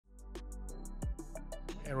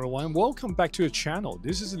everyone, welcome back to the channel.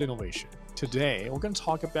 This is Innovation. Today we're going to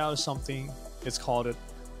talk about something. It's called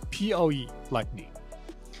PoE Lighting.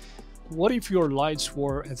 What if your lights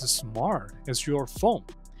were as smart as your phone?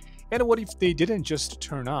 And what if they didn't just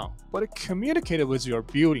turn on, but communicated with your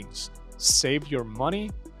buildings, saved your money,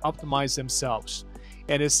 optimized themselves,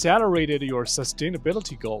 and accelerated your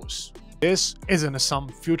sustainability goals? This isn't some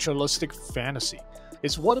futuristic fantasy.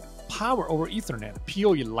 It's what Power over Ethernet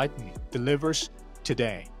PoE Lighting delivers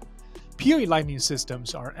today. PoE lighting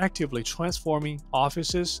systems are actively transforming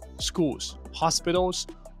offices, schools, hospitals,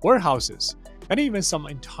 warehouses, and even some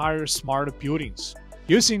entire smart buildings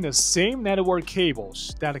using the same network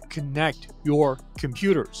cables that connect your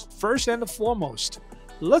computers. First and foremost,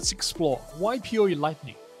 let's explore why PoE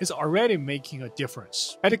lighting is already making a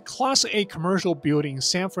difference. At a Class A commercial building in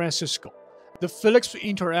San Francisco, the Philips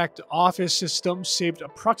Interact office system saved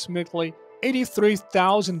approximately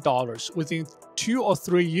 $83,000 within 2 or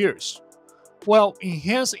 3 years, while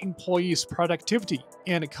enhancing employees' productivity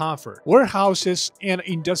and comfort. Warehouses and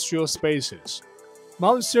industrial spaces.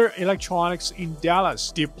 Monster Electronics in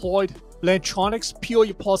Dallas deployed Lantronix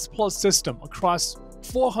PoE++ system across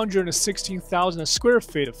 416,000 square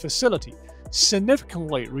feet of facility,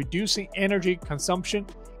 significantly reducing energy consumption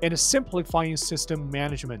and simplifying system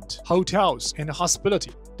management. Hotels and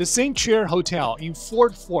hospitality. The St. Chair Hotel in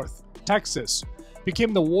Fort Worth, Texas,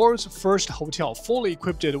 became the world's first hotel fully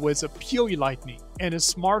equipped with PoE lighting and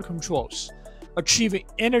smart controls, achieving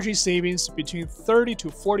energy savings between 30 to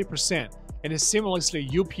 40% and seamlessly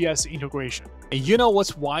UPS integration. And you know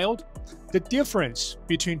what's wild? The difference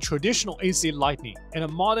between traditional AC lighting and a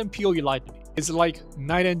modern PoE lighting is like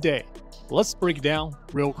night and day. Let's break it down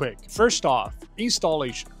real quick. First off,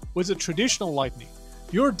 installation. With a traditional lighting,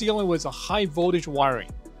 you're dealing with a high voltage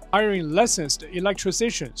wiring, hiring licensed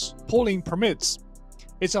electricians, pulling permits.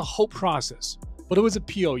 It's a whole process. But with a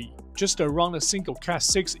PoE, just run a single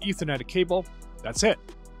Cat6 Ethernet cable, that's it.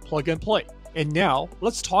 Plug and play. And now,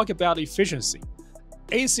 let's talk about efficiency.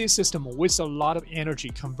 AC system wastes a lot of energy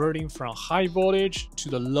converting from high voltage to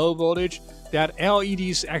the low voltage that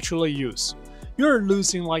LEDs actually use. You're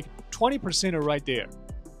losing like 20% right there.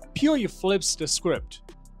 PoE flips the script.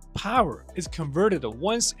 Power is converted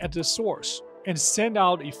once at the source and sent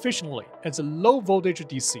out efficiently as a low voltage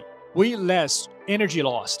DC, way less energy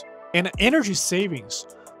lost. And energy savings.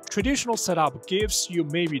 Traditional setup gives you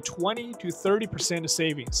maybe 20 to 30%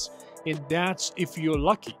 savings, and that's if you're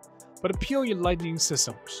lucky. But PoE lighting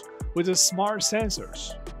systems with the smart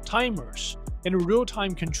sensors, timers, and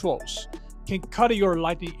real-time controls can cut your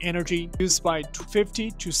lighting energy used by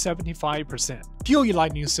 50 to 75%. PoE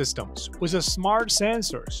lighting systems with the smart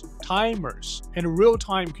sensors, timers, and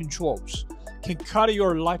real-time controls can cut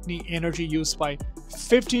your lighting energy used by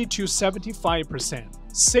 50 to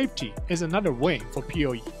 75%. Safety is another win for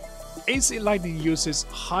PoE. AC lighting uses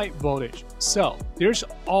high voltage, so there's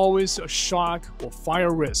always a shock or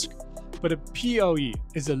fire risk. But a PoE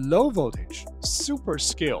is a low voltage, super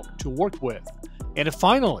scale to work with. And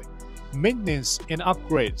finally, maintenance and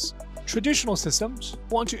upgrades. Traditional systems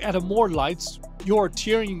want to add more lights, you're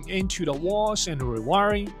tearing into the walls and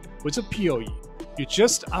rewiring. With a PoE, you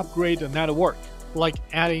just upgrade the network, like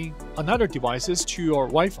adding another devices to your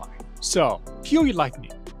Wi-Fi. So, PoE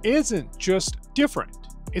lighting isn't just different,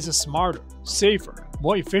 it's smarter, safer,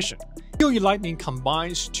 more efficient. PoE lighting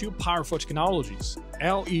combines two powerful technologies,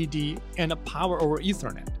 LED and Power over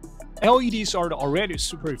Ethernet. LEDs are already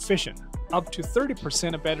super efficient, up to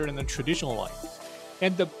 30% better than the traditional light.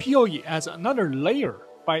 And the PoE adds another layer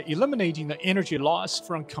by eliminating the energy loss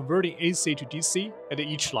from converting AC to DC at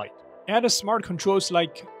each light. Add smart controls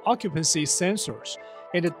like occupancy sensors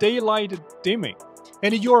and daylight dimming,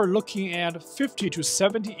 and you're looking at 50 to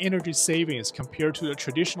 70 energy savings compared to the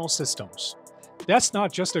traditional systems. That's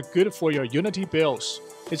not just good for your utility bills,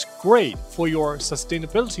 it's great for your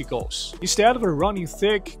sustainability goals. Instead of running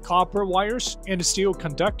thick copper wires and steel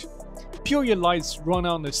conduct, PoE lights run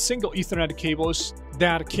on the single Ethernet cables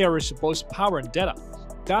that carries both power and data.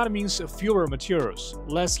 That means fewer materials,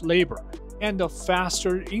 less labor, and a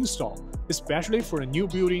faster install, especially for new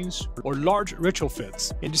buildings or large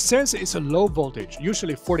retrofits. And since it's a low voltage,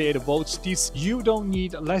 usually 48 volts DC, you don't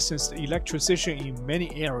need a licensed electrician in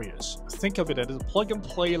many areas. Think of it as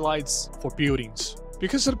plug-and-play lights for buildings.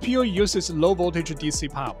 Because the PoE uses low voltage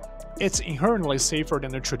DC power, it's inherently safer than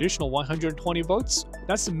the traditional 120 volts.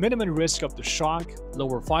 That's the minimum risk of the shock,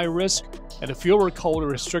 lower fire risk, and fewer cold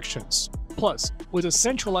restrictions. Plus, with a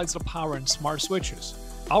centralized power and smart switches,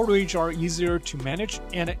 outage are easier to manage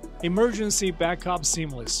and emergency backup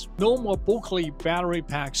seamless. No more bulky battery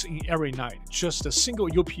packs in every night, just a single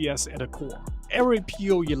UPS at the core. Every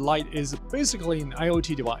PoE light is basically an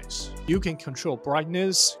IoT device. You can control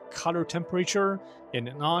brightness, color temperature, and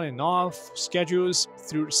on and off schedules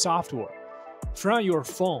through software from your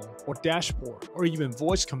phone or dashboard or even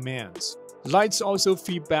voice commands. Lights also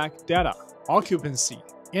feed back data, occupancy,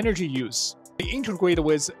 energy use. They integrate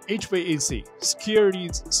with HVAC, security,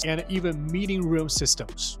 and even meeting room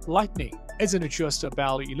systems. Lighting isn't just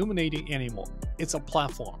about illuminating anymore. It's a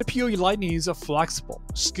platform. The PoE Lighting is flexible,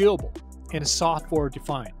 scalable, and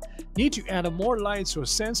software-defined. Need to add more lights or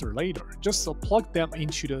sensor later, just plug them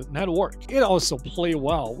into the network. It also plays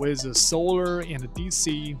well with the solar and the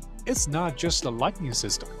DC. It's not just a lighting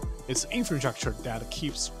system, it's infrastructure that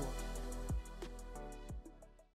keeps